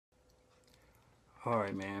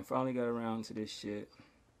Alright, man. Finally got around to this shit.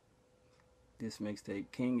 This mixtape.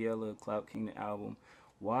 King Yella, Clout King the album.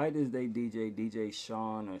 Why does they DJ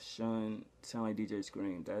Sean or Shun sound like DJ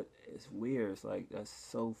Scream? That is weird. It's like, that's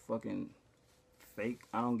so fucking fake.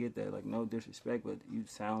 I don't get that. Like, no disrespect, but you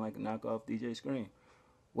sound like a knockoff DJ Scream.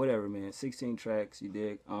 Whatever, man. 16 tracks, you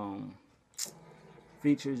dig.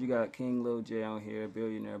 Features, you got King Lil J on here,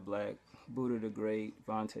 Billionaire Black, Buddha the Great,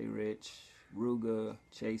 Vontae Rich, Ruga,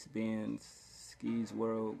 Chase Benz, Skis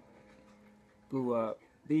World, Blue Up,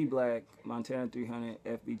 B Black, Montana 300,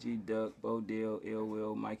 FBG Duck, Bo Deal, Ill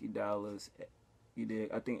Will, Mikey Dollars. You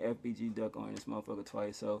did. I think FBG Duck on this motherfucker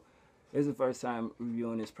twice. So it's the first time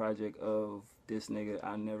reviewing this project of this nigga.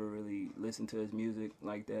 I never really listened to his music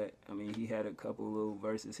like that. I mean, he had a couple little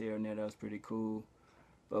verses here and there that was pretty cool.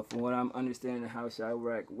 But from what I'm understanding how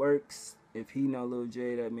Chirac works, if he know Lil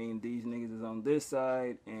J, that means these niggas is on this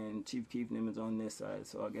side and Chief Keef and them is on this side.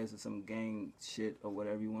 So I guess it's some gang shit or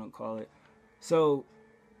whatever you want to call it. So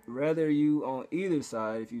rather you on either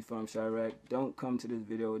side, if you from Chirac, don't come to this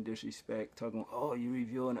video with disrespect, talking, oh, you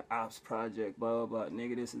reviewing the Ops project, blah, blah, blah.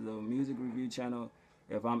 Nigga, this is a music review channel.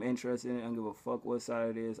 If I'm interested in it, I don't give a fuck what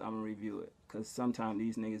side it is, I'm gonna review it. Because sometimes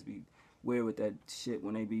these niggas be weird with that shit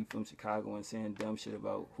when they be from Chicago and saying dumb shit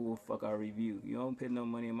about who the fuck I review. You don't put no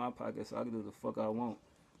money in my pocket, so I can do the fuck I want.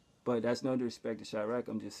 But that's no disrespect to Chirac,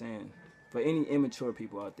 I'm just saying. For any immature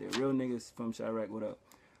people out there, real niggas from Chirac, what up?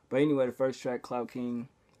 But anyway, the first track, Clout King,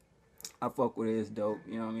 I fuck with it, it's dope,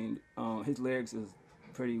 you know what I mean? His lyrics is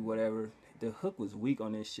pretty whatever. The hook was weak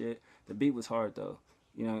on this shit. The beat was hard though.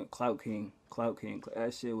 You know, Clout King,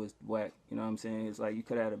 that shit was whack, you know what I'm saying? It's like you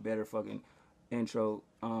could have had a better fucking intro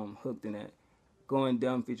hook than that. Going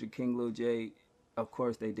Dumb featured King Lil J. Of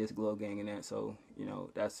course they diss Glow Gang in that, so, you know,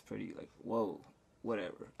 that's pretty like, whoa,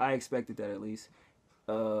 whatever. I expected that at least.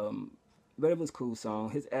 But it was a cool song.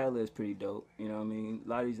 His ad-libs pretty dope, you know what I mean? A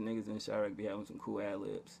lot of these niggas in Chirac be having some cool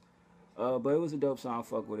ad-libs. But it was a dope song,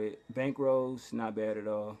 fuck with it. Bankrolls, not bad at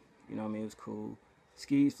all. You know what I mean? It was cool.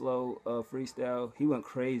 Skis Flow, freestyle, he went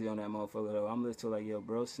crazy on that motherfucker though. I'm listening to like, yo,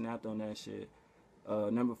 bro snapped on that shit.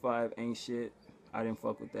 Number 5, Ain't Shit. I didn't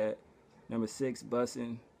fuck with that. Number 6,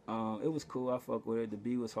 Bussin'. It was cool, I fuck with it. The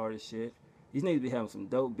beat was hard as shit. These niggas be having some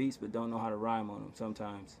dope beats but don't know how to rhyme on them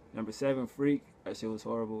sometimes. Number 7, Freak. That shit was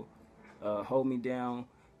horrible. Hold Me Down.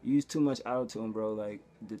 You use too much auto-tune, bro. Like,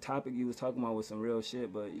 the topic you was talking about was some real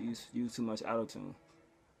shit, but you use too much auto-tune.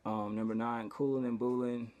 Number 9, Coolin' and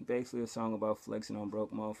Boolin'. Basically a song about flexing on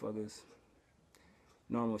broke motherfuckers.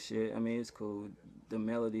 Normal shit. I mean, it's cool. The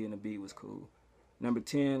melody and the beat was cool. Number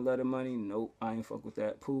 10, Let Her Money. Nope, I ain't fuck with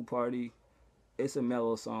that. Pool Party. It's a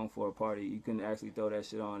mellow song for a party. You can actually throw that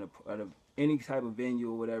shit on at any type of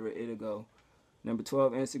venue or whatever, it'll go. Number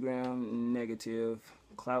 12, Instagram. Negative.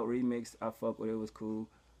 Clout Remix. I fuck with it. It was cool.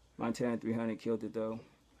 Montana 300 killed it though.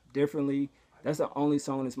 Differently, that's the only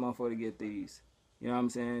song this motherfucker to get these. You know what I'm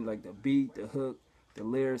saying? Like the beat, the hook, the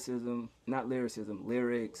lyricism, not lyricism,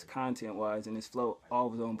 lyrics, content-wise, and his flow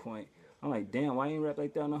all was on point. I'm like, damn, why you ain't rap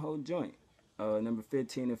like that on the whole joint? Number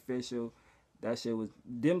 15, Official. That shit was,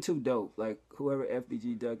 them two dope. Like, whoever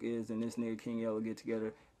FBG Duck is and this nigga King Yella get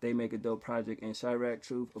together, they make a dope project. And Chirac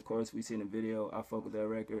Truth, of course, we seen the video. I fuck with that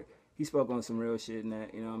record. He spoke on some real shit in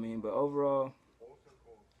that, you know what I mean? But overall,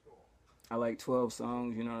 I like 12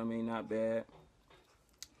 songs, you know what I mean? Not bad.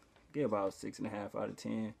 Get about 6.5 out of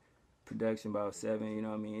 10. Production about 7, you know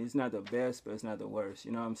what I mean? It's not the best, but it's not the worst,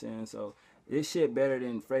 you know what I'm saying? So this shit better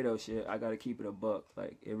than Fredo shit. I gotta keep it a buck.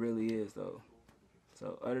 Like, it really is though.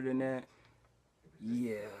 So other than that,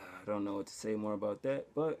 yeah, I don't know what to say more about that.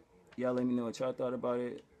 But y'all let me know what y'all thought about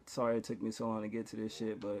it. Sorry it took me so long to get to this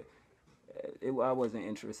shit, but I wasn't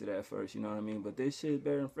interested at first, you know what I mean? But this shit is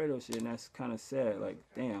better than Fredo shit, and that's kind of sad. Like,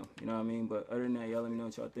 damn, you know what I mean? But other than that, y'all let me know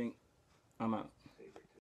what y'all think. I'm out.